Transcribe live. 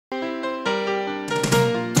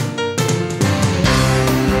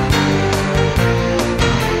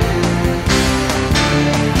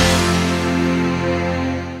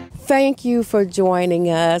Thank you for joining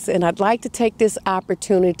us, and I'd like to take this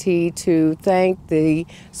opportunity to thank the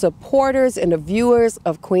supporters and the viewers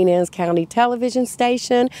of Queen Anne's County Television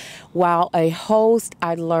Station. While a host,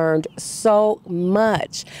 I learned so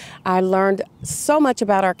much. I learned so much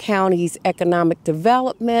about our county's economic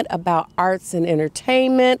development, about arts and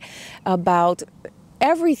entertainment, about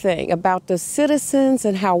everything about the citizens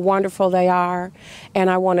and how wonderful they are. And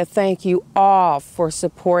I want to thank you all for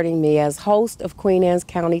supporting me as host of Queen Anne's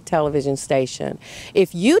County Television Station.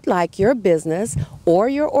 If you'd like your business or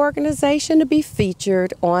your organization to be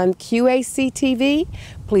featured on QACTV,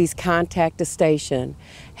 please contact the station.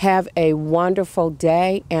 Have a wonderful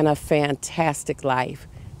day and a fantastic life.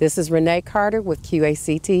 This is Renee Carter with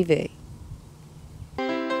QACTV.